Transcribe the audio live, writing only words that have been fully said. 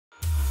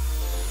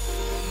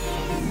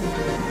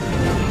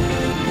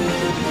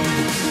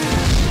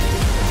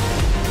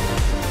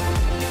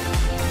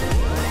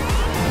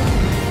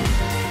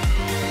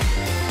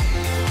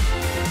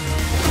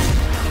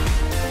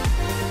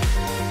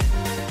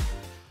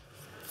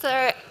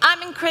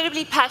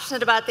incredibly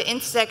passionate about the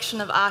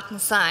intersection of art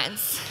and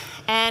science,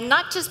 and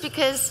not just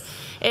because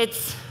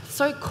it's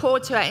so core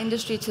to our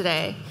industry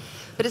today,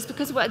 but it's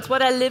because it's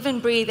what I live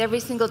and breathe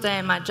every single day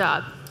in my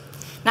job.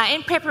 Now,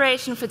 in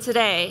preparation for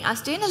today, I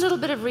was doing a little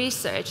bit of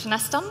research, and I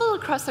stumbled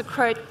across a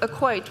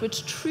quote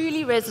which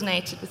truly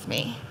resonated with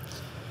me.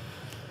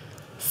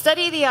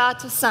 Study the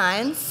art of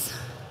science.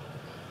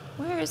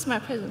 Where is my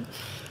present?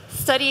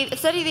 Study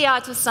the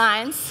art of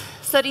science.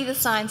 Study the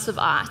science of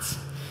art.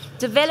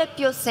 Develop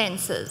your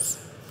senses.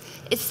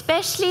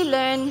 Especially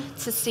learn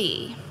to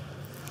see.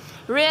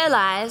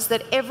 Realize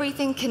that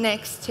everything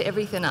connects to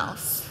everything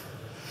else.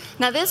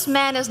 Now, this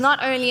man has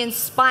not only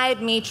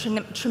inspired me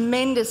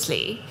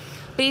tremendously,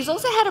 but he's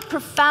also had a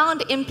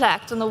profound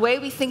impact on the way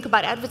we think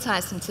about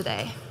advertising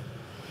today.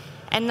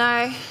 And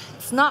no,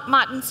 it's not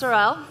Martin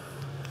Sorrell.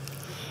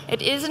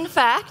 It is, in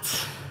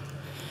fact,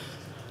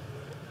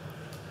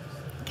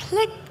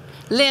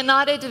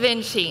 Leonardo da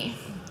Vinci,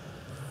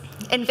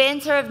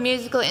 inventor of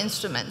musical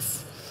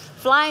instruments,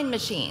 flying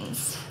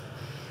machines,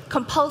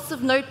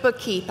 compulsive notebook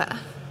keeper,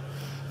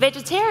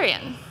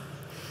 vegetarian,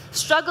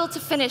 struggled to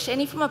finish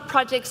any form of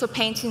projects or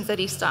paintings that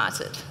he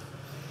started,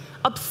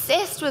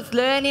 obsessed with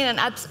learning and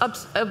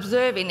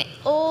observing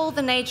all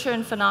the nature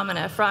and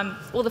phenomena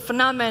all the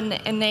phenomena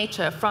in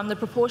nature, from the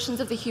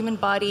proportions of the human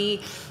body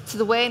to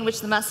the way in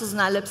which the muscles in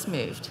our lips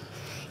moved.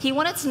 He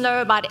wanted to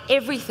know about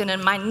everything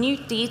in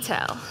minute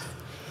detail.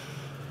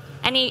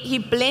 And he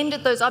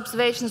blended those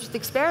observations with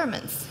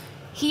experiments.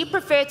 He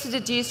preferred to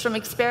deduce from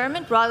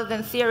experiment rather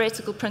than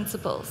theoretical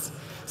principles.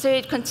 So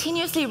he'd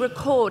continuously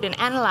record and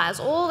analyze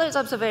all those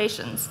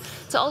observations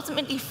to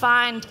ultimately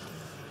find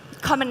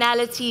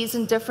commonalities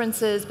and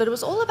differences, but it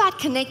was all about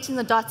connecting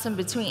the dots in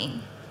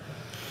between.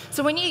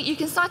 So when you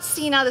can start to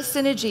see now the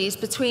synergies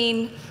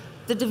between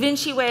the Da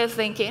Vinci way of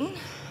thinking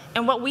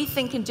and what we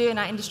think and do in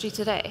our industry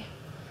today.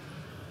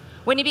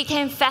 When he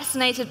became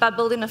fascinated by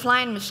building a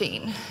flying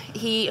machine,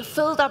 he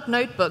filled up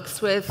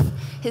notebooks with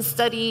his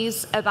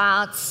studies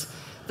about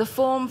the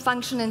form,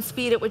 function, and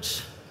speed at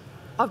which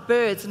of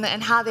birds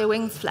and how their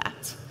wings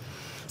flapped.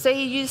 So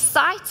he used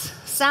sight,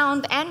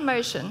 sound, and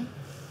motion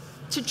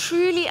to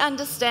truly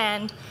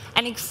understand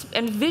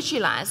and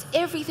visualize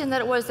everything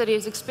that it was that he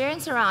was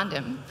experiencing around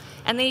him.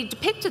 And then he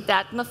depicted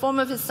that in the form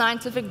of his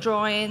scientific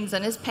drawings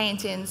and his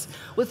paintings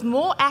with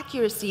more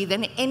accuracy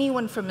than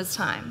anyone from his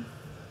time.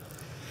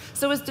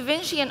 So was Da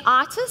Vinci an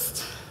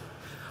artist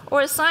or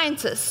a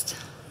scientist?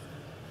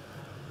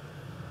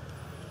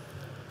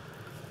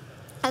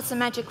 That's a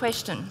magic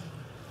question.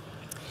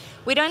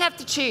 We don't have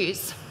to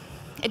choose.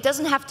 It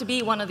doesn't have to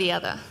be one or the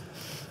other.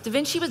 Da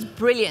Vinci was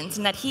brilliant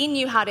in that he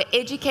knew how to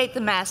educate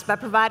the mass by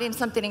providing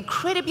something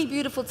incredibly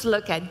beautiful to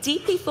look at,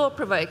 deeply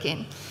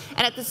thought-provoking,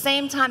 and at the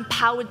same time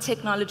powered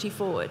technology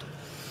forward.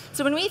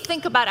 So when we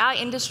think about our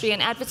industry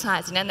and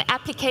advertising and the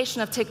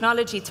application of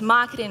technology to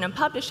marketing and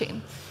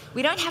publishing,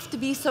 we don't have to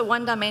be so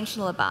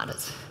one-dimensional about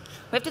it.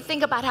 We have to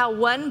think about how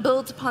one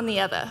builds upon the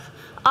other.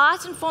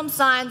 Art informs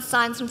science,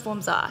 science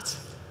informs art.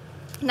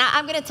 Now,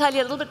 I'm going to tell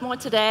you a little bit more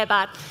today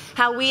about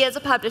how we as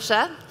a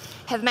publisher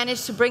have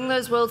managed to bring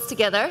those worlds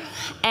together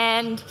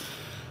and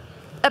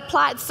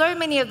applied so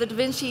many of the Da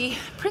Vinci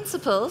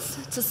principles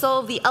to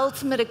solve the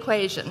ultimate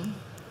equation,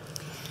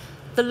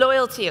 the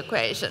loyalty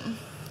equation.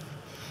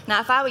 Now,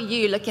 if I were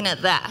you looking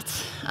at that,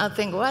 I'd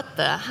think, what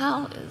the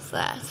hell is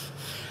that?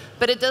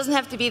 But it doesn't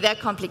have to be that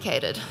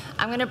complicated.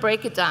 I'm going to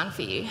break it down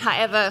for you.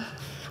 However,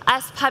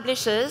 us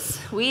publishers,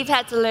 we've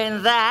had to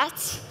learn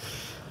that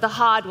the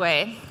hard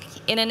way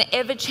in an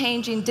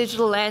ever-changing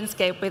digital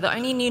landscape where the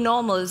only new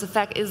normal is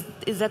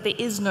that there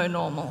is no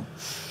normal.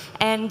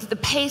 And the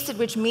pace at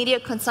which media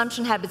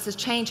consumption habits is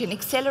changing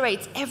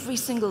accelerates every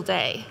single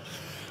day.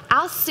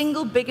 Our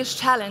single biggest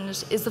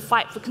challenge is the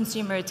fight for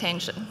consumer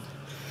attention.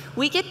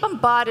 We get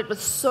bombarded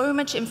with so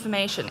much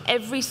information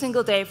every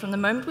single day from the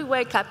moment we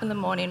wake up in the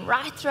morning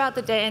right throughout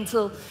the day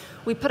until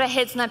we put our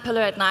heads in our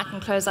pillow at night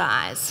and close our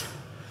eyes.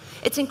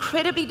 It's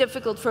incredibly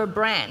difficult for a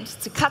brand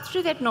to cut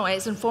through that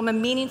noise and form a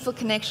meaningful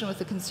connection with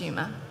the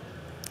consumer.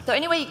 The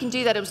only way you can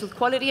do that is with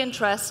quality and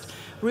trust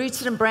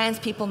rooted in brands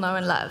people know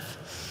and love.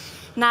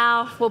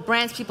 Now, well,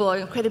 brands people are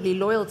incredibly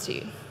loyal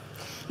to.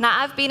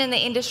 Now, I've been in the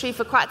industry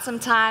for quite some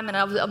time, and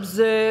I've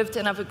observed,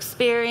 and I've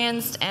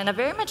experienced, and I've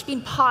very much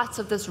been part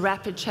of this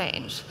rapid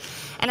change.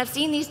 And I've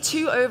seen these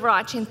two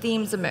overarching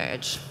themes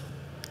emerge.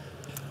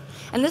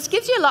 And this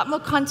gives you a lot more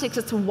context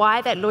as to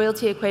why that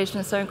loyalty equation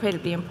is so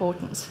incredibly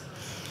important.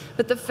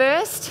 But the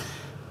first,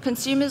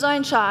 consumers are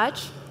in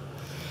charge.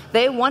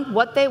 They want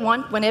what they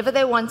want, whenever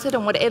they want it,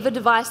 on whatever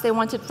device they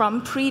want it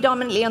from,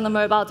 predominantly on the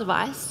mobile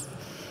device.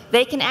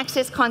 They can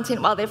access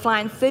content while they're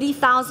flying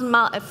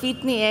 30,000 feet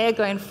in the air,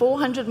 going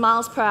 400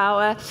 miles per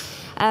hour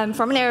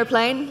from an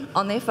airplane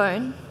on their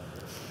phone.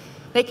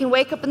 They can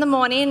wake up in the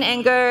morning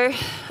and go,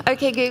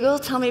 okay, Google,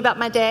 tell me about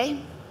my day.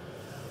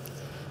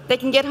 They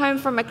can get home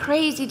from a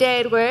crazy day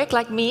at work,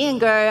 like me, and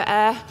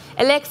go,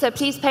 Alexa,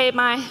 please play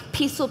my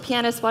Peaceful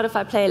Piano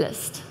Spotify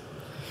playlist.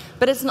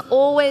 But it's an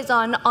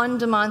always-on,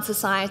 on-demand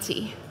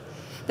society.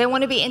 They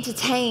want to be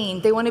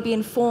entertained. They want to be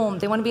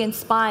informed. They want to be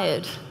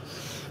inspired.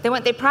 They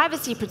want their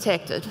privacy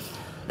protected.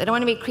 They don't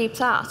want to be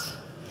creeped out.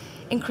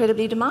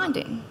 Incredibly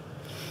demanding.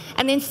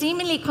 And then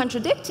seemingly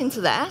contradicting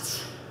to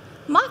that,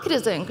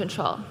 marketers are in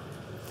control.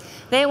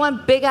 They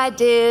want big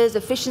ideas,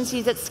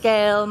 efficiencies at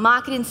scale,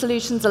 marketing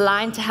solutions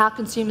aligned to how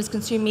consumers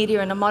consume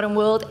media in a modern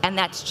world, and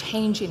that's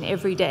changing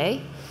every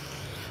day.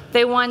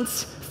 They want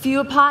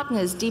fewer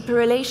partners, deeper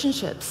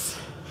relationships.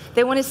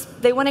 They want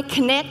to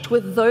connect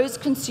with those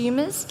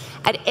consumers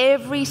at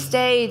every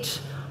stage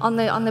on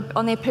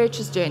their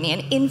purchase journey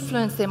and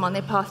influence them on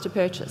their path to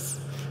purchase.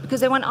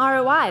 Because they want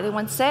ROI, they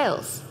want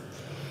sales.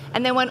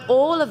 And they want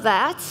all of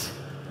that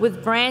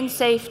with brand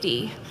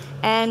safety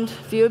and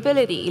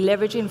viewability,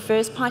 leveraging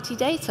first-party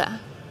data.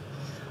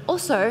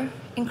 Also,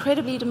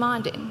 incredibly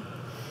demanding.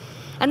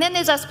 And then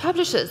there's us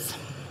publishers.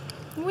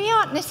 We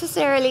aren't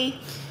necessarily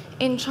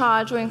in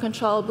charge or in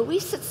control, but we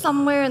sit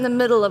somewhere in the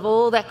middle of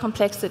all that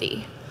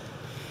complexity.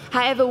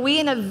 However,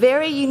 we're in a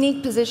very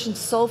unique position to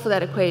solve for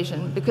that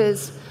equation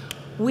because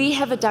we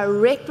have a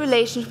direct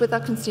relationship with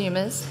our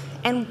consumers,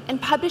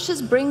 and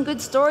publishers bring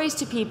good stories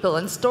to people,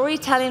 and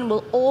storytelling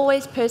will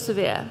always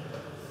persevere.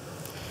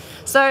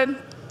 So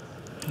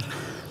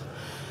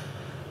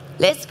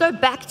let's go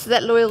back to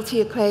that loyalty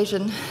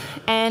equation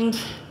and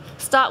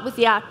start with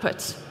the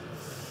output.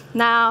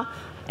 Now,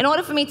 in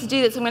order for me to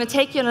do this, I'm going to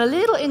take you on a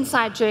little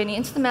inside journey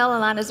into the mail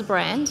line as a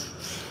brand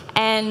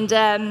and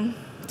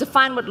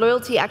define what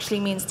loyalty actually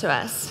means to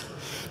us.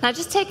 Now,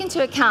 just take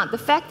into account the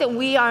fact that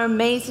we are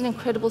amazing,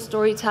 incredible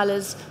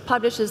storytellers,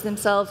 publishers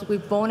themselves.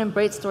 We've born and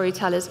bred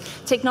storytellers.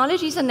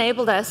 Technology's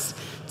enabled us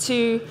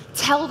to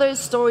tell those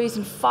stories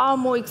in far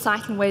more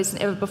exciting ways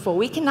than ever before.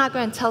 We can now go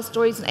and tell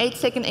stories in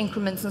 8-second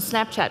increments in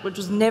Snapchat, which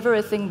was never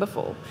a thing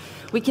before.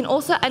 We can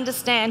also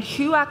understand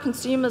who our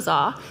consumers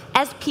are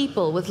as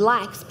people with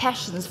likes,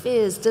 passions,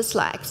 fears,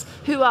 dislikes.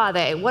 Who are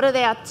they? What are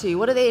they up to?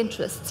 What are their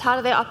interests? How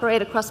do they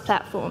operate across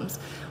platforms?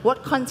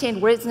 What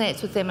content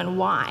resonates with them and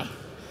why?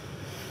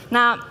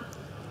 Now,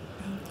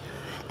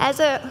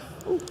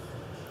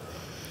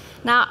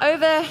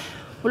 over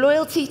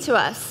loyalty to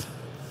us,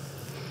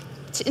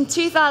 in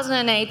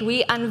 2008,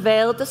 we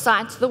unveiled the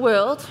site to the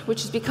world,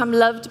 which has become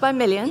loved by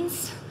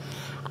millions.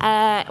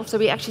 So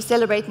we're actually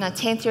celebrating our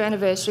 10th year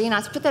anniversary. Now,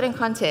 to put that in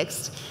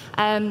context,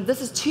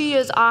 this is 2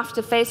 years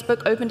after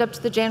Facebook opened up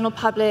to the general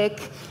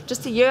public,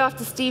 just a year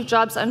after Steve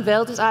Jobs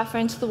unveiled his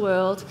iPhone to the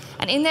world.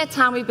 And in that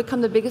time, we've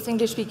become the biggest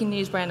English-speaking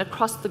news brand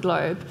across the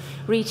globe,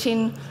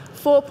 reaching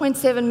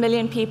 4.7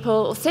 million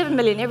people, or 7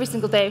 million every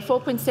single day,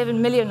 4.7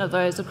 million of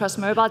those across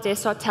mobile,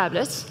 desktop,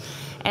 tablets.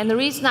 And the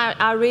reason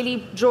I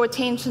really draw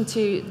attention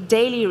to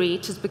daily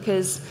reach is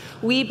because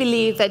we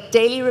believe that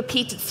daily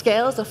repeated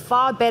scale is a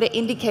far better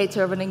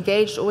indicator of an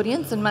engaged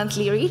audience than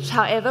monthly reach.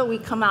 However, we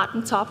come out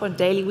on top on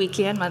daily,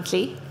 weekly, and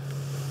monthly.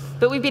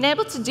 But we've been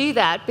able to do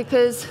that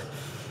because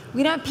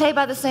we don't play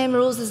by the same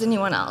rules as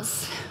anyone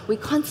else. We're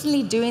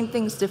constantly doing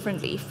things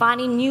differently,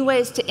 finding new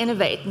ways to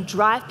innovate and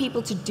drive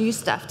people to do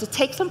stuff, to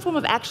take some form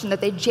of action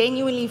that they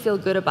genuinely feel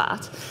good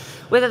about,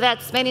 whether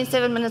that's spending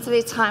 7 minutes of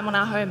their time on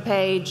our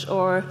homepage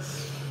or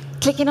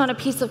clicking on a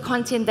piece of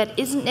content that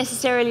isn't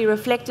necessarily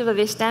reflective of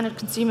their standard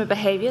consumer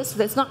behavior, so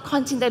that's not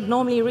content they'd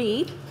normally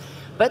read,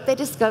 but they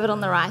discovered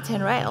on the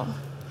right-hand rail.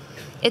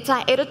 It's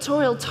our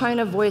editorial tone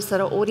of voice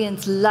that our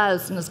audience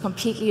loves and is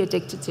completely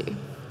addicted to.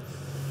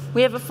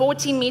 We have a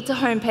 14-meter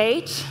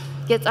homepage,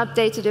 gets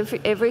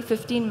updated every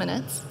 15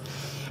 minutes,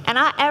 and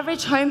our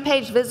average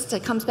homepage visitor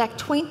comes back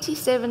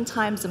 27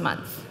 times a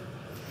month.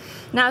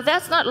 Now, if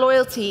that's not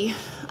loyalty,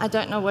 I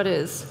don't know what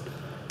is.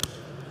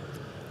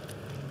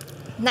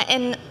 Now,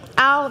 and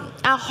our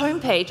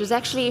homepage is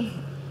actually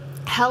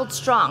held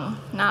strong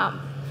now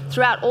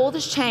throughout all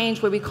this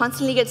change where we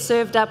constantly get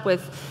served up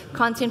with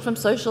content from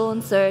social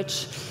and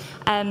search.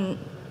 A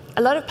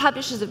lot of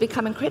publishers have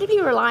become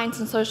incredibly reliant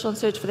on social and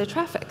search for their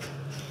traffic.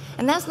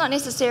 And that's not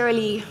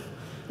necessarily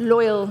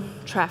loyal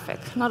traffic,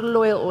 not a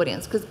loyal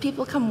audience, because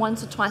people come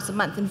once or twice a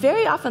month. And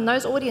very often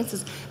those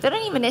audiences, they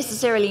don't even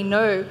necessarily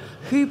know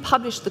who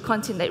published the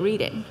content they're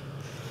reading.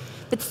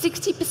 But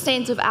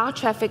 60% of our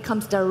traffic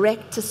comes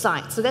direct to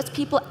site. So that's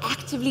people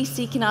actively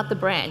seeking out the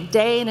brand,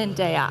 day in and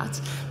day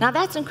out. Now,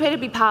 that's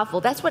incredibly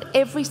powerful. That's what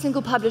every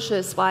single publisher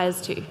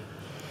aspires to.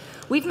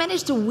 We've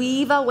managed to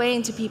weave our way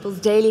into people's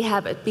daily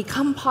habit,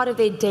 become part of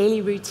their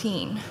daily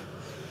routine.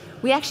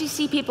 We actually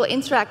see people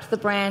interact with the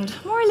brand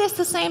more or less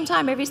the same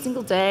time every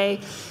single day.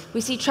 We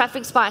see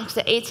traffic spikes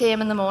at 8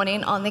 a.m. in the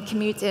morning on their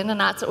commute in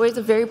and out. It's always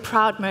a very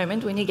proud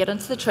moment when you get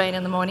onto the train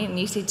in the morning and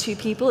you see 2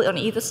 people on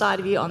either side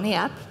of you on the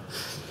app.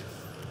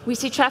 We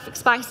see traffic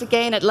spikes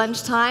again at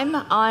lunchtime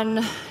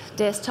on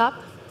desktop.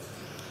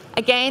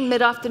 Again,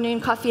 mid-afternoon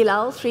coffee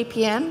lull, 3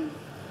 p.m.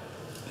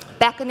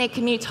 Back on their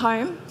commute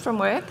home from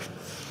work.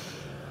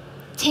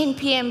 10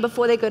 p.m.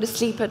 before they go to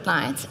sleep at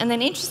night. And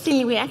then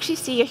interestingly, we actually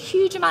see a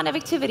huge amount of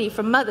activity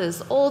from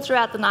mothers all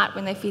throughout the night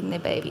when they're feeding their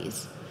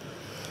babies.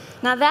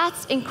 Now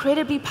that's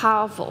incredibly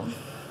powerful.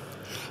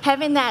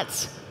 Having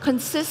that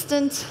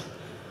consistent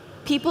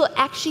People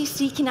actually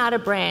seeking out a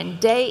brand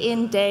day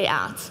in, day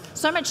out.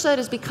 So much so it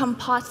has become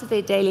part of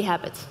their daily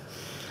habit.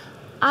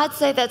 I'd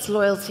say that's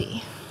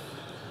loyalty.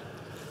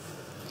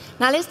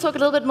 Now let's talk a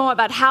little bit more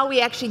about how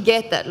we actually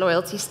get that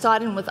loyalty,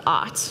 starting with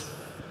art.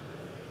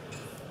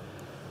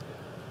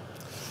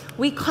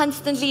 We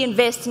constantly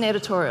invest in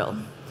editorial.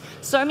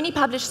 So many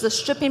publishers are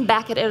stripping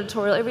back at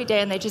editorial every day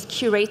and they're just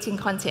curating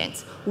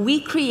content. We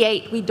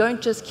create, we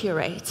don't just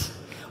curate.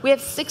 We have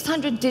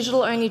 600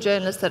 digital-only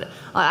journalists that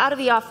are out of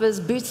the office,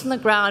 boots on the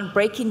ground,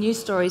 breaking news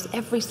stories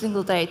every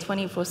single day,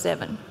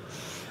 24/7.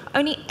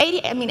 Only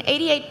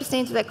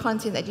 88% of that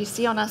content that you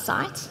see on our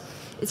site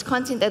is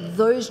content that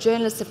those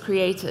journalists have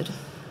created.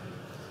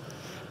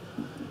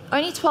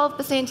 Only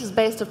 12% is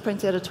based off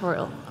print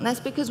editorial, and that's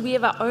because we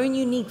have our own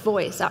unique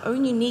voice, our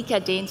own unique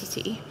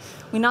identity.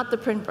 We're not the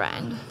print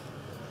brand.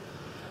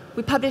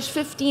 We publish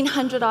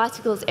 1,500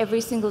 articles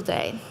every single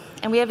day.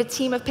 And we have a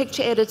team of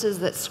picture editors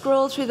that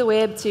scroll through the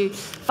web to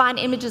find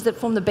images that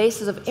form the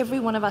basis of every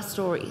one of our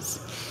stories.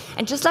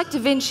 And just like Da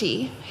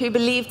Vinci, who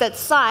believed that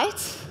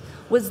sight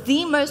was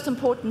the most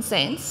important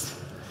sense,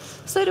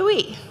 so do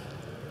we.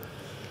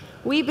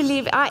 We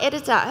believe our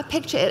editor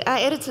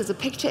is a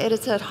picture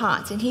editor at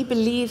heart, and he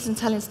believes in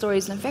telling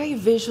stories in a very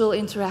visual,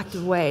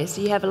 interactive way.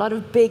 So you have a lot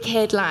of big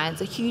headlines,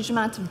 a huge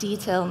amount of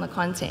detail in the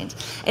content,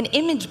 an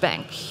image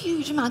bank,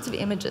 huge amount of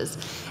images,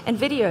 and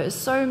videos,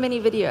 so many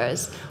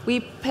videos.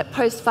 We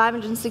post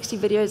 560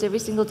 videos every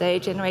single day,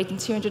 generating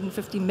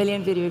 250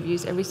 million video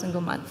views every single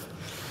month.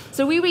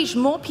 So we reach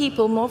more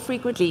people more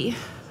frequently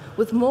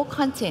with more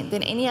content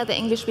than any other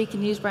English-speaking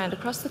news brand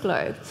across the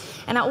globe.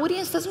 And our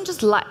audience doesn't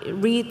just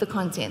read the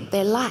content.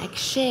 They like,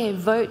 share,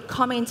 vote,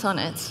 comment on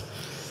it.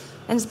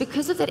 And it's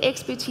because of that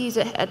expertise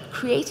at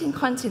creating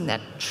content that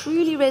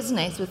truly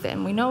resonates with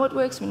them. We know what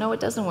works, we know what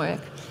doesn't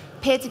work.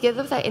 Paired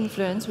together with our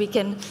influence, we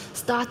can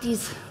start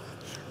these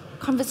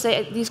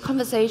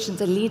conversations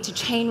that lead to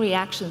chain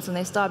reactions, and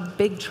they start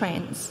big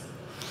trends.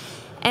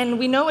 And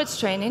we know it's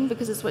trending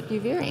because it's what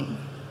you're viewing.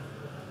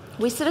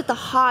 We sit at the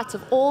heart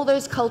of all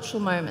those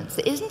cultural moments.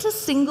 There isn't a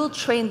single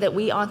trend that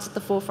we aren't at the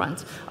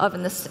forefront of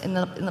in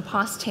the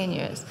past 10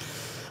 years.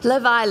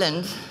 Love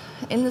Island,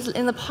 in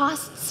the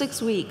past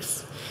 6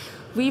 weeks,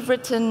 we've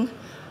written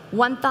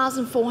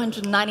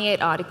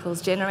 1,498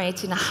 articles,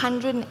 generating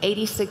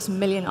 186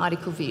 million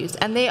article views.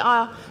 And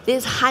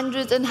there's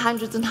hundreds and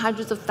hundreds and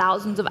hundreds of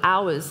thousands of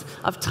hours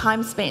of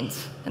time spent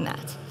in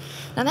that.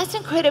 Now that's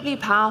incredibly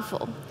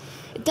powerful.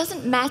 It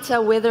doesn't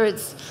matter whether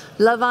it's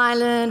Love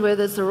Island,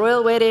 whether it's the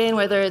Royal Wedding,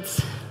 whether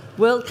it's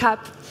World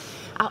Cup.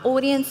 Our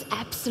audience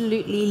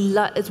absolutely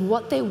is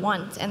what they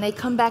want, and they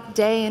come back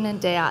day in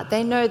and day out.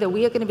 They know that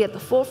we are going to be at the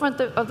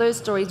forefront of those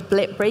stories,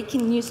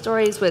 breaking news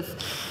stories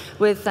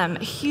with a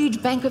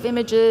huge bank of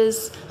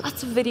images,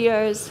 lots of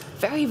videos,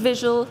 very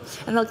visual,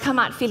 and they'll come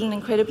out feeling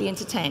incredibly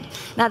entertained.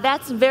 Now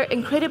that's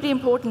incredibly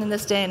important in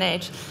this day and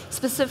age,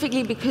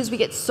 specifically because we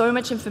get so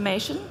much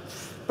information.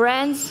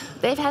 Brands,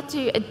 they've had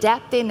to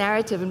adapt their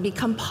narrative and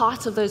become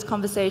part of those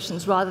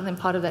conversations rather than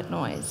part of that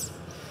noise.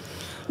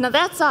 Now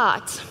that's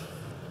art.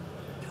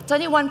 It's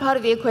only one part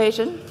of the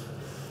equation,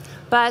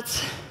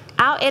 but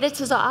our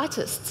editors are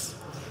artists.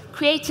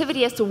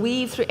 Creativity has to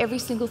weave through every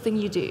single thing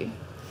you do.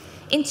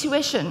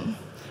 Intuition,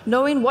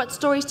 knowing what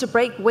stories to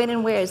break when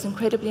and where is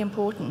incredibly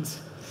important.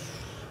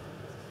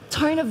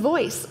 Tone of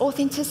voice,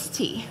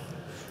 authenticity,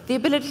 the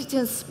ability to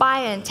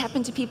inspire and tap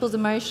into people's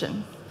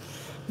emotion.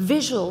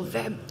 Visual,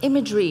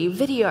 imagery,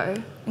 video,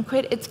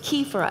 it's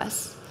key for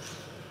us.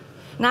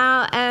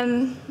 Now,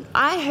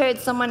 I heard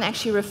someone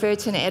actually refer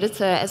to an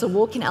editor as a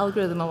walking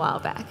algorithm a while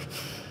back.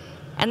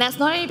 And that's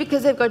not only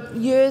because they've got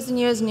years and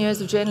years and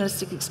years of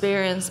journalistic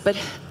experience, but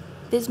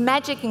there's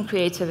magic in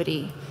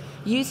creativity.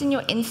 Using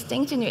your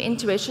instinct and your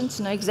intuition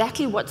to know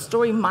exactly what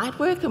story might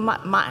work and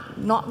might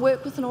not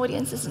work with an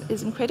audience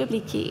is incredibly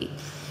key.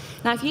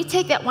 Now, if you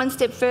take that one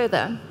step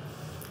further,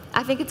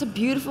 I think it's a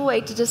beautiful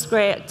way to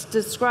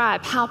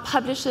describe how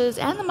publishers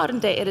and the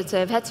modern-day editor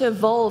have had to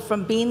evolve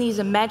from being these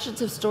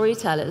imaginative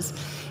storytellers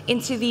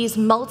into these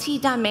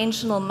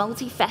multi-dimensional,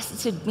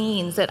 multifaceted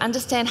beings that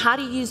understand how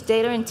to use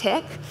data and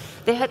tech.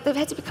 They've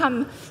had to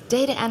become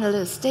data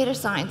analysts, data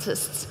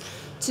scientists,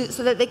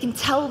 so that they can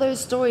tell those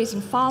stories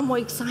in far more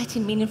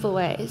exciting, meaningful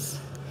ways.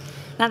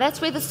 Now, that's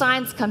where the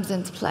science comes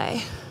into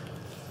play.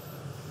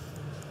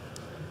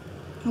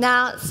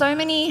 Now, so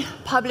many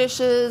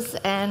publishers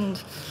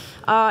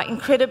are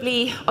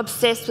incredibly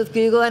obsessed with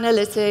Google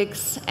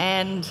Analytics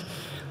and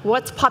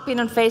what's popping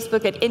on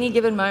Facebook at any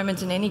given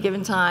moment in any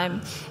given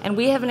time. And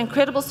we have an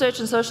incredible search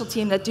and social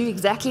team that do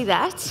exactly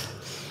that.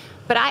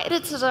 But our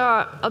editors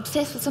are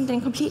obsessed with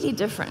something completely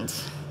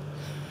different.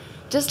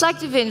 Just like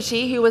Da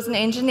Vinci, who was an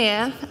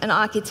engineer, an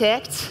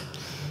architect,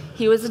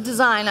 he was a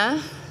designer,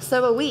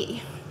 so are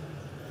we.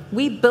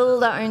 We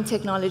build our own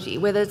technology,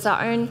 whether it's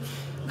our own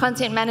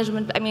consent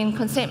management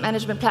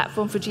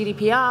platform for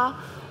GDPR,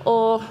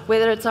 or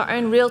whether it's our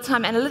own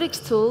real-time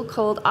analytics tool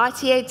called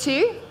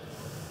RTA2.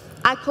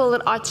 I call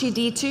it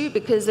R2D2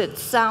 because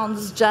it's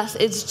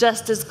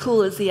just as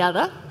cool as the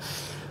other.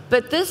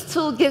 But this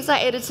tool gives our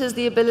editors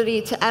the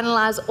ability to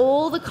analyze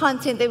all the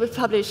content they would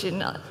publish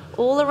in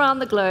all around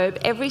the globe,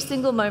 every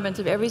single moment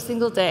of every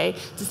single day,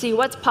 to see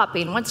what's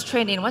popping, what's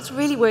trending, what's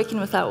really working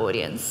with our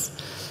audience.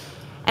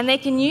 And they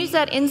can use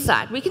that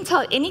insight. We can tell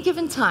at any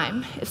given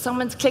time if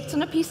someone's clicked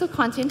on a piece of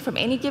content from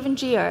any given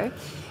geo,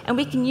 and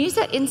we can use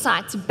that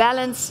insight to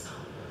balance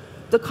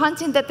the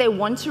content that they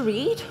want to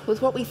read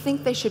with what we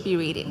think they should be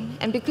reading.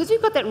 And because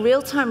we've got that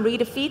real-time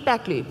reader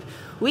feedback loop,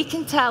 we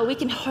can tell, we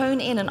can hone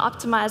in and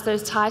optimize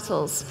those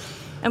titles.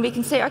 And we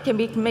can say, okay,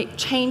 we can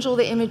change all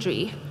the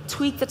imagery,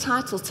 tweak the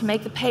titles to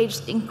make the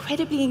page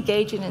incredibly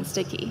engaging and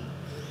sticky.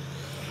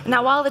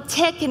 Now, while the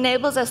tech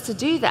enables us to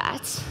do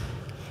that,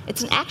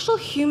 it's an actual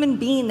human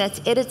being that's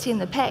editing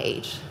the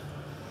page.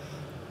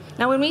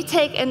 Now, when we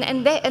take,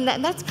 and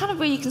that's kind of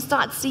where you can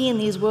start seeing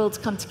these worlds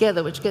come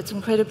together, which gets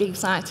incredibly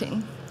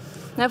exciting.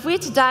 Now, if we were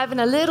to dive in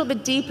a little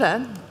bit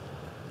deeper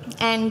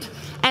and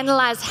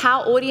analyze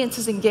how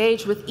audiences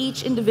engage with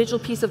each individual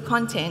piece of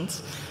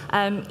content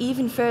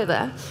even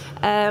further,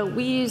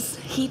 we use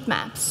heat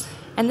maps.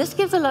 And this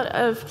gives a lot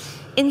of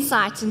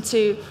insight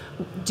into,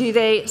 do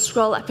they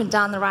scroll up and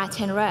down the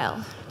right-hand rail?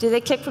 Do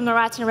they click from the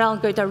right-hand rail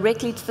and go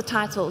directly to the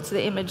title, to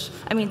the image,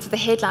 to the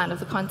headline of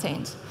the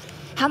content?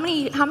 How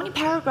many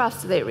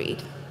paragraphs do they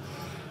read?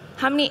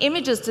 How many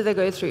images do they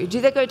go through?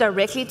 Do they go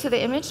directly to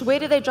the image? Where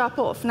do they drop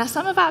off? Now,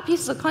 some of our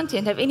pieces of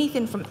content have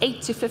anything from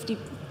 8 to 50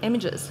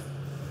 images.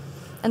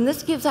 And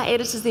this gives our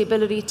editors the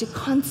ability to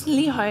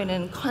constantly hone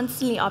in,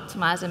 constantly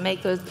optimize, and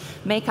make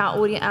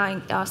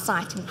our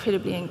site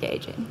incredibly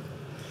engaging.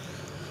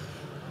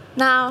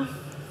 Now,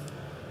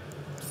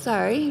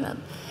 the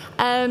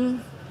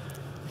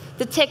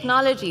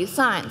technology,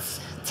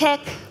 science, tech,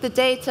 the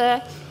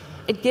data,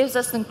 it gives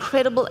us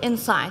incredible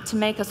insight to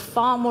make us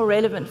far more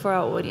relevant for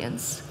our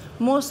audience,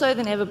 more so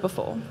than ever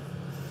before.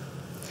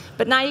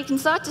 But now you can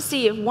start to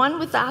see if one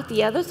without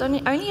the other,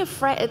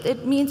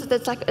 it means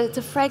that it's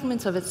a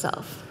fragment of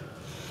itself.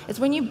 It's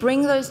when you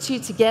bring those two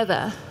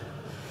together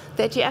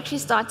that you actually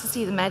start to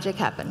see the magic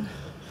happen.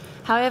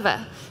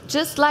 However,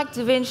 just like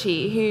Da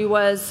Vinci, who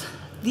was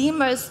the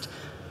most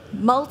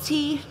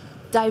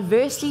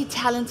diversely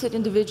talented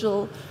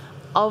individual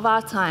of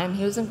our time,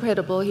 he was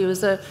incredible. He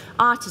was an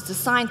artist, a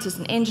scientist,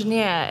 an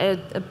engineer,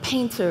 a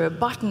painter, a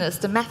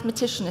botanist, a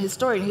mathematician, a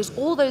historian. He was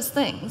all those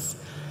things.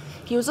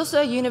 He was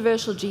also a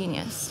universal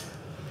genius.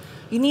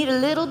 You need a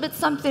little bit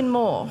something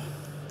more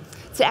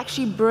to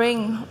actually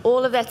bring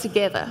all of that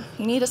together.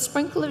 You need a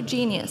sprinkle of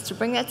genius to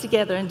bring that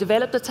together and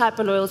develop the type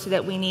of loyalty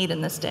that we need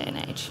in this day and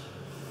age.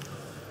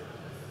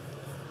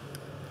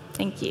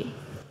 Thank you.